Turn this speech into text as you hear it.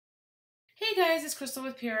Hey guys, it's Crystal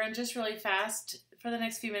with Pure, and just really fast, for the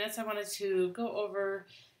next few minutes, I wanted to go over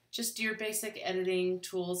just your basic editing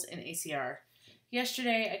tools in ACR.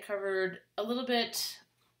 Yesterday, I covered a little bit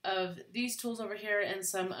of these tools over here and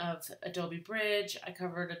some of Adobe Bridge. I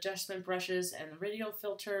covered adjustment brushes and radial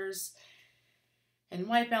filters and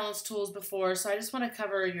white balance tools before, so I just want to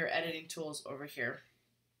cover your editing tools over here.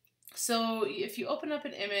 So if you open up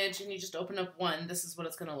an image and you just open up one, this is what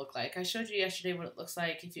it's going to look like. I showed you yesterday what it looks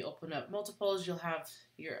like. If you open up multiples, you'll have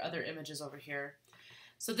your other images over here.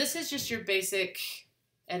 So this is just your basic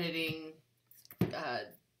editing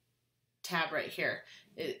tab right here.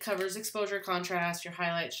 It covers exposure, contrast, your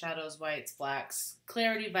highlights, shadows, whites, blacks,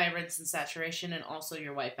 clarity, vibrance, and saturation, and also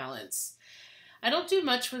your white balance. I don't do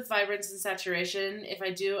much with vibrance and saturation. If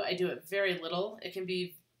I do it very little. It can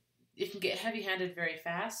get heavy-handed very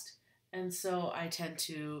fast. And so I tend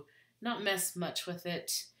to not mess much with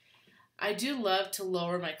it. I do love to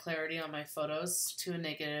lower my clarity on my photos to a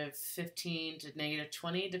 -15 to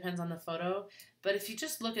 -20, depends on the photo. But if you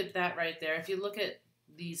just look at that right there, if you look at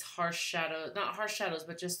these harsh shadows, not harsh shadows,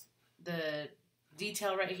 but just the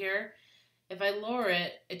detail right here, if I lower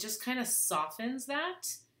it, it just kind of softens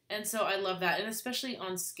that. And so I love that. And especially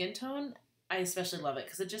on skin tone, I especially love it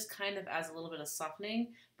because it just kind of adds a little bit of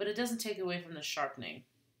softening, but it doesn't take away from the sharpening.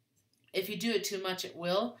 If you do it too much, it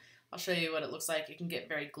will. I'll show you what it looks like. It can get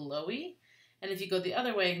very glowy. And if you go the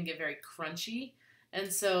other way, it can get very crunchy.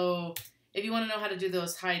 And so if you want to know how to do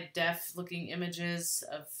those high def looking images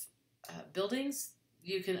of buildings,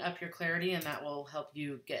 you can up your clarity and that will help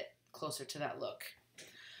you get closer to that look.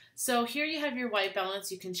 So here you have your white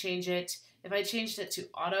balance. You can change it. If I changed it to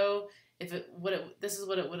auto, this is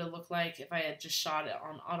what it would have looked like if I had just shot it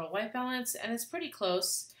on auto white balance, and it's pretty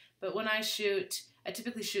close. But when I shoot, I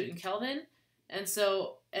typically shoot in Kelvin, and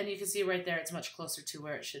you can see right there it's much closer to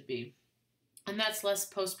where it should be. And that's less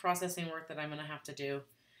post-processing work that I'm going to have to do.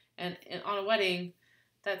 And on a wedding,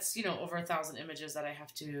 that's, over 1,000 images that I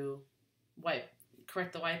have to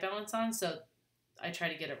correct the white balance on, so I try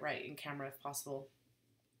to get it right in camera if possible.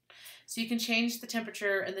 So you can change the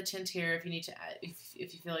temperature and the tint here if you need to add,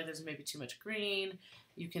 if you feel like there's maybe too much green,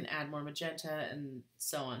 you can add more magenta and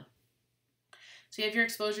so on. So you have your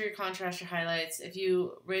exposure, your contrast, your highlights. If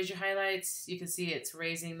you raise your highlights, you can see it's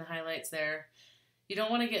raising the highlights there. You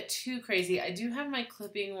don't want to get too crazy. I do have my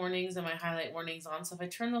clipping warnings and my highlight warnings on, so if I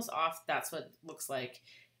turn those off, that's what it looks like.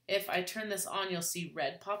 If I turn this on, you'll see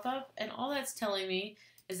red pop up, and all that's telling me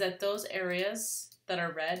is that those areas that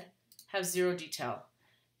are red have zero detail.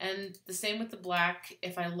 And the same with the black.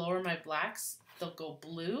 If I lower my blacks, they'll go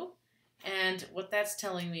blue. And what that's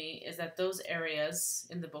telling me is that those areas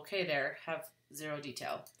in the bouquet there have zero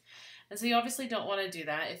detail. And so you obviously don't want to do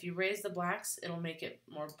that. If you raise the blacks, it'll make it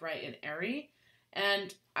more bright and airy.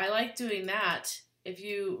 And I like doing that. If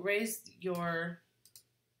you raise your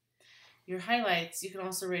highlights, you can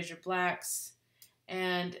also raise your blacks.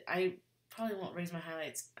 And I probably won't raise my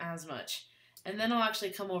highlights as much. And then I'll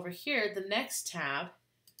actually come over here. The next tab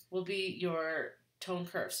will be your tone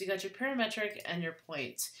curve. So you got your parametric and your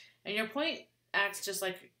point. And your point acts just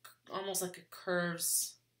like almost like a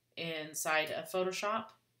curves inside of Photoshop.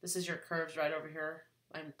 This is your curves right over here.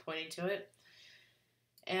 I'm pointing to it.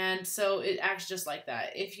 And so it acts just like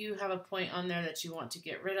that. If you have a point on there that you want to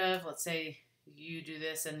get rid of, let's say you do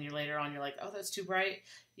this and later on you're like, oh, that's too bright,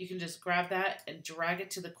 you can just grab that and drag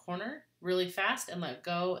it to the corner really fast and let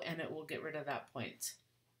go, and it will get rid of that point.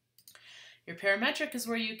 Your parametric is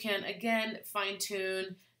where you can, again,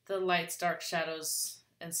 fine-tune the lights, dark shadows,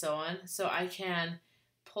 and so on. So I can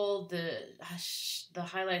pull the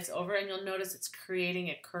highlights over, and you'll notice it's creating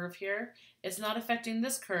a curve here. It's not affecting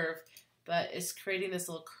this curve, but it's creating this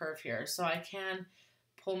little curve here. So I can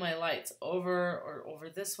pull my lights over or over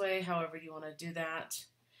this way, however you want to do that.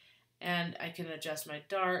 And I can adjust my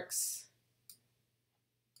darks,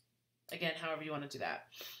 again, however you want to do that.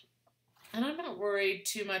 And I'm not worried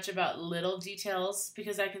too much about little details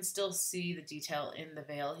because I can still see the detail in the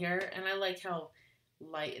veil here, and I like how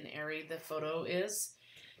light and airy the photo is.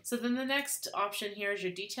 So then the next option here is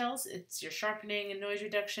your details. It's your sharpening and noise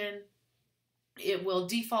reduction. It will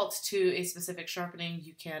default to a specific sharpening.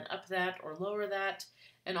 You can up that or lower that.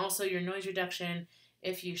 And also your noise reduction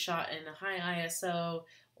if you shot in a high ISO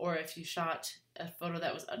or if you shot a photo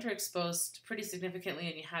that was underexposed pretty significantly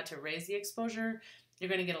and you had to raise the exposure, you're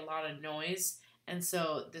going to get a lot of noise, and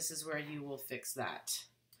so this is where you will fix that.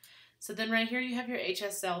 So then right here you have your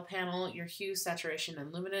HSL panel, your hue, saturation,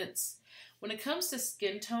 and luminance. When it comes to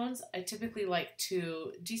skin tones, I typically like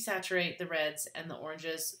to desaturate the reds and the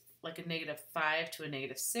oranges like a -5 to a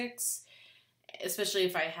 -6, especially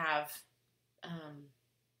if I have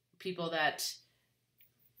people that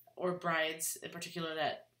or brides in particular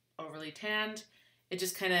that overly tanned. It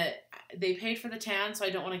just kind of, they paid for the tan, so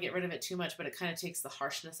I don't want to get rid of it too much, but it kind of takes the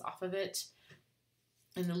harshness off of it.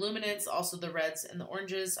 And the luminance, also the reds and the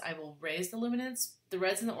oranges, I will raise the luminance. The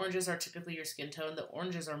reds and the oranges are typically your skin tone. The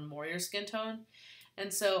oranges are more your skin tone.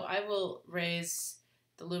 And so I will raise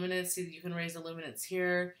the luminance. See, you can raise the luminance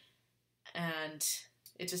here, and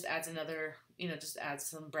it just adds another, just adds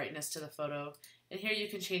some brightness to the photo. And here you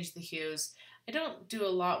can change the hues. I don't do a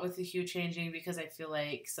lot with the hue changing because I feel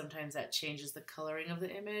like sometimes that changes the coloring of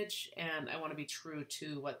the image, and I want to be true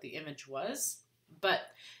to what the image was. But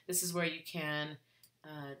this is where you can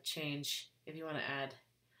change if you want to add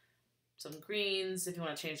some greens, if you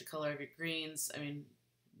want to change the color of your greens. I mean,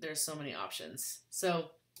 there's so many options.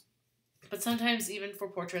 So, but sometimes even for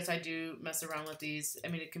portraits, I do mess around with these. I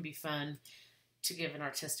mean, it can be fun to give an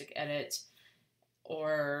artistic edit,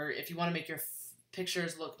 or if you want to make your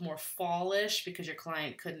pictures look more fallish because your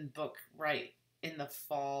client couldn't book right in the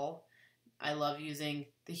fall, I love using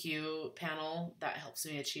the hue panel. That helps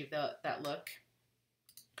me achieve that look.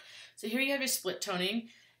 So here you have your split toning.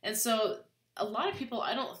 And so a lot of people,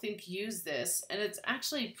 I don't think, use this, and it's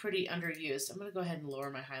actually pretty underused. I'm going to go ahead and lower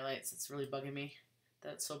my highlights. It's really bugging me.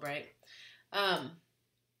 That's so bright.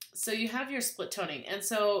 So you have your split toning. And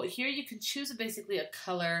so here you can choose basically a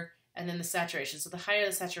color and then the saturation. So the higher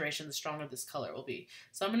the saturation, the stronger this color will be.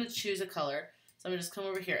 So I'm going to choose a color. So I'm going to just come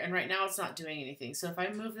over here. And right now it's not doing anything. So if I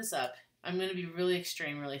move this up, I'm going to be really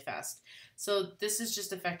extreme really fast. So this is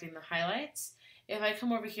just affecting the highlights. If I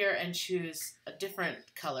come over here and choose a different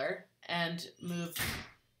color and move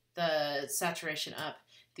the saturation up,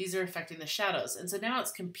 these are affecting the shadows. And so now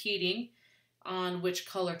it's competing on which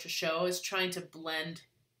color to show. It's trying to blend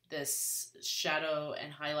this shadow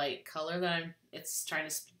and highlight color that it's trying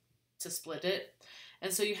to split it.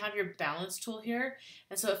 And so you have your balance tool here.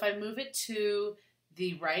 And so if I move it to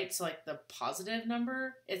the right, so like the positive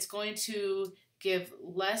number, it's going to give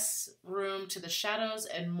less room to the shadows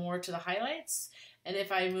and more to the highlights. And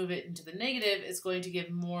if I move it into the negative, it's going to give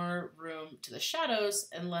more room to the shadows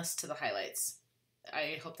and less to the highlights.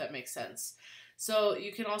 I hope that makes sense. So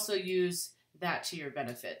you can also use that to your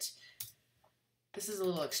benefit. This is a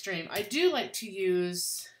little extreme. I do like to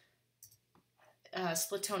use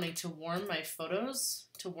split toning to warm my photos,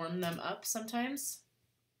 to warm them up sometimes.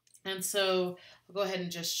 And so I'll go ahead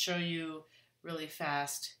and just show you really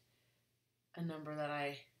fast a number that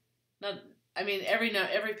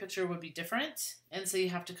every picture would be different, and so you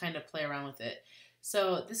have to kind of play around with it.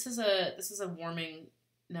 So this is a warming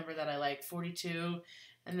number that I like, 42,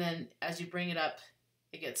 and then as you bring it up,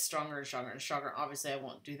 it gets stronger and stronger and stronger. Obviously, I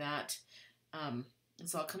won't do that. And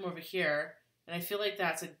so I'll come over here, and I feel like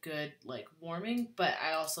that's a good warming, but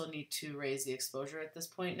I also need to raise the exposure at this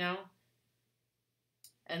point now.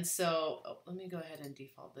 And so, let me go ahead and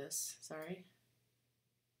default this, sorry.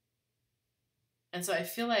 And so I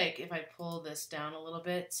feel like if I pull this down a little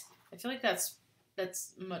bit, I feel like that's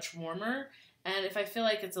much warmer. And if I feel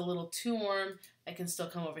like it's a little too warm, I can still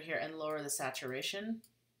come over here and lower the saturation.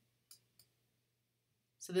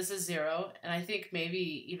 So this is 0, and I think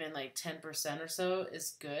maybe even 10% or so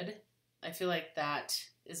is good. I feel like that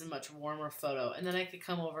is a much warmer photo. And then I could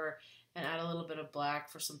come over and add a little bit of black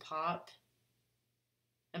for some pop.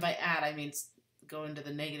 And by add, I mean go into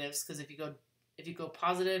the negatives, because if you go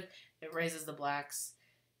positive, it raises the blacks.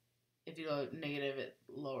 If you go negative, it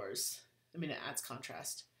lowers. It adds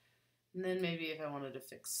contrast. And then maybe if I wanted to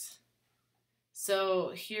fix.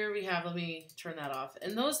 So here we have, let me turn that off.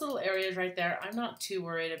 And those little areas right there, I'm not too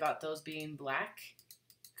worried about those being black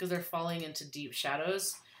because they're falling into deep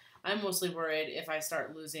shadows. I'm mostly worried if I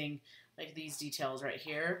start losing these details right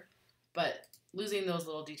here. But losing those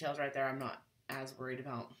little details right there, I'm not as worried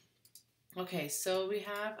about. Okay, so we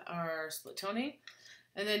have our split toning.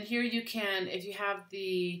 And then here you can, if you have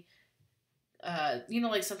the,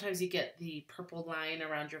 sometimes you get the purple line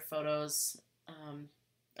around your photos,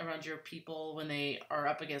 around your people when they are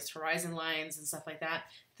up against horizon lines and stuff like that.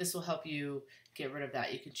 This will help you get rid of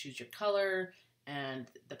that. You can choose your color and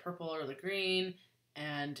the purple or the green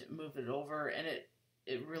and move it over, and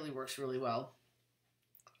it really works really well.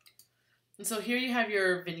 And so here you have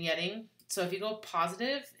your vignetting. So if you go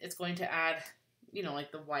positive, it's going to add,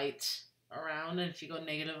 the white around, and if you go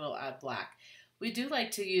negative, it'll add black. We do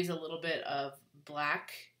like to use a little bit of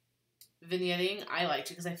black vignetting. I like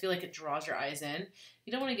to because I feel like it draws your eyes in.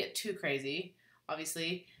 You don't want to get too crazy,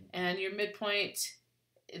 obviously. And your midpoint,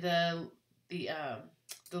 the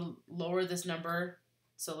lower this number.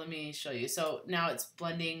 So let me show you. So now it's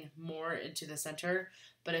blending more into the center.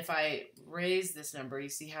 But if I raise this number, you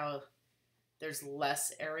see how there's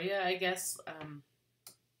less area, I guess.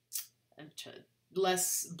 And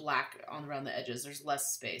less black on around the edges. There's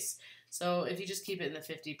less space. So if you just keep it in the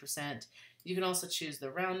 50%, you can also choose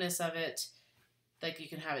the roundness of it. Like you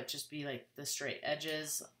can have it just be like the straight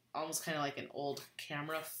edges, almost kind of like an old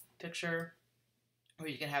camera picture, or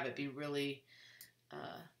you can have it be really,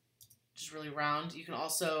 just really round. You can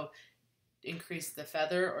also increase the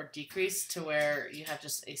feather or decrease to where you have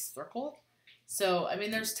just a circle. So, I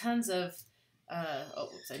mean, there's tons of,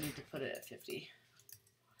 oops, I need to put it at 50.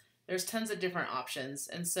 There's tons of different options,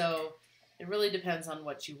 and so it really depends on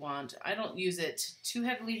what you want. I don't use it too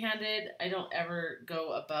heavily handed. I don't ever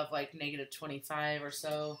go above like -25 or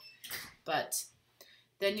so, but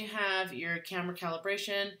then you have your camera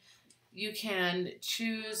calibration. You can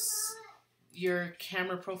choose your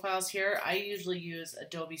camera profiles here. I usually use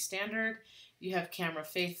Adobe Standard. You have Camera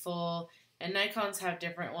Faithful, and Nikon's have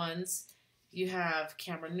different ones. You have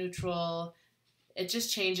Camera Neutral. It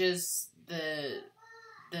just changes the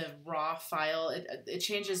raw file. It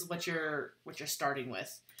changes what you're starting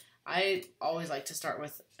with. I always like to start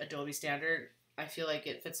with Adobe Standard. I feel like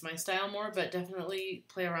it fits my style more, but definitely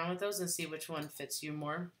play around with those and see which one fits you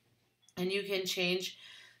more. And you can change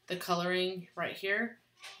the coloring right here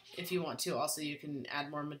if you want to. Also, you can add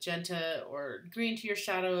more magenta or green to your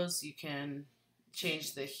shadows. You can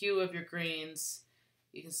change the hue of your greens.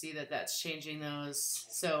 You can see that that's changing those.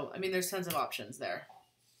 So, I mean, there's tons of options there.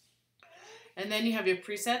 And then you have your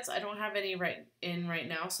presets. I don't have any right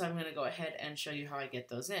now, so I'm going to go ahead and show you how I get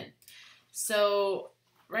those in. So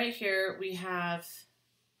right here we have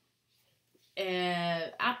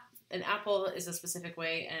an Apple is a specific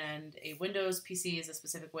way, and a Windows PC is a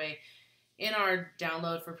specific way. In our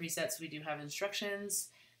download for presets, we do have instructions.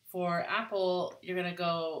 For Apple, you're going to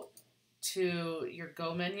go to your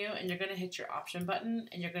Go menu, and you're going to hit your Option button,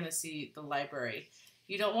 and you're going to see the library.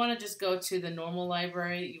 You don't want to just go to the normal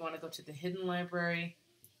library. You want to go to the hidden library.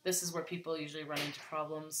 This is where people usually run into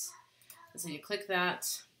problems. And so you click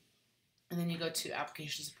that, and then you go to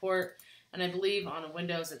Application Support. And I believe on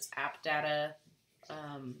Windows it's App Data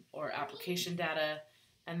or Application Data.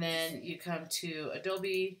 And then you come to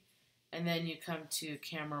Adobe, and then you come to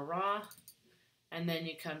Camera Raw, and then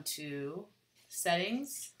you come to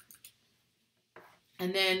Settings.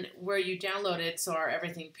 And then where you downloaded, so our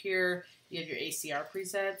Everything Pure, you have your ACR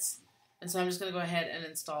presets. And so I'm just going to go ahead and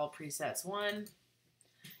install presets 1.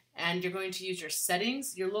 And you're going to use your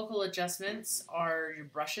settings. Your local adjustments are your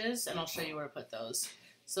brushes, and I'll show you where to put those.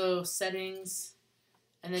 So settings,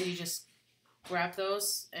 and then you just grab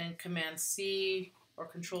those and Command C or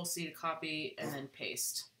Control C to copy and then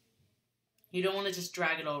paste. You don't want to just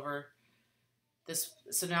drag it over this.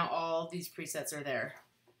 So now all these presets are there.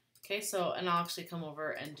 Okay, so, and I'll actually come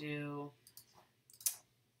over and do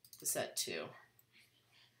the set 2.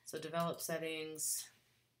 So develop settings,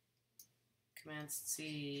 Command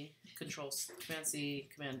C, Command C,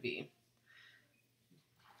 Command V.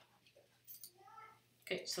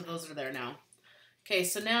 Okay, so those are there now. Okay,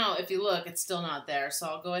 so now if you look, it's still not there. So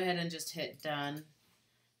I'll go ahead and just hit done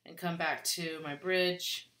and come back to my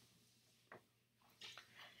bridge.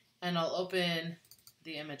 And I'll open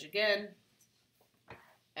the image again.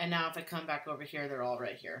 And now if I come back over here, they're all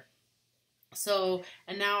right here. So,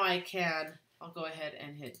 and now I'll go ahead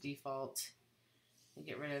and hit default and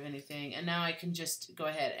get rid of anything. And now I can just go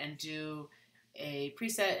ahead and do a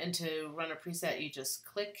preset. And to run a preset, you just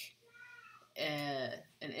click an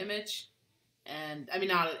image. And I mean,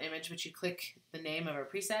 not an image, but you click the name of a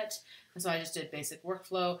preset. And so I just did basic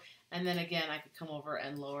workflow. And then again, I could come over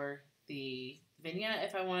and lower the vignette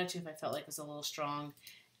if I wanted to, if I felt like it was a little strong,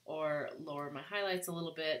 or lower my highlights a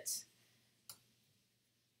little bit.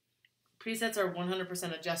 Presets are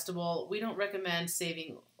 100% adjustable. We don't recommend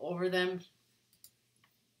saving over them.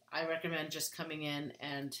 I recommend just coming in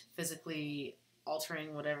and physically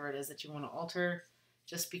altering whatever it is that you want to alter,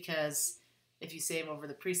 just because if you save over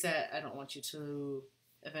the preset, I don't want you to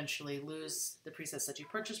eventually lose the presets that you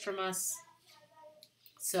purchased from us.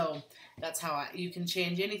 So that's how you can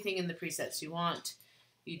change anything in the presets you want.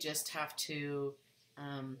 You just have to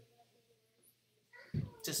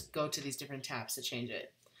just go to these different tabs to change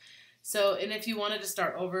it. So, and if you wanted to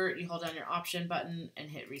start over, you hold down your Option button and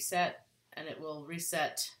hit reset, and it will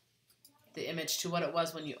reset the image to what it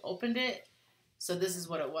was when you opened it. So this is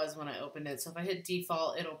what it was when I opened it. So if I hit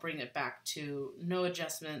default, it'll bring it back to no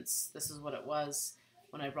adjustments. This is what it was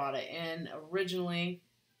when I brought it in originally.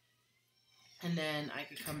 And then I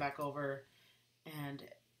could come back over and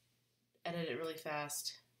edit it really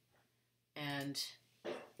fast. And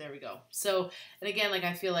there we go. So, and again, like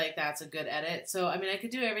I feel like that's a good edit. So, I mean, I could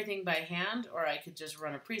do everything by hand, or I could just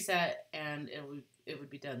run a preset and it would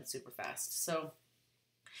be done super fast. So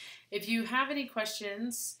if you have any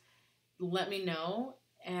questions, let me know,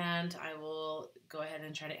 and I will go ahead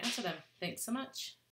and try to answer them. Thanks so much.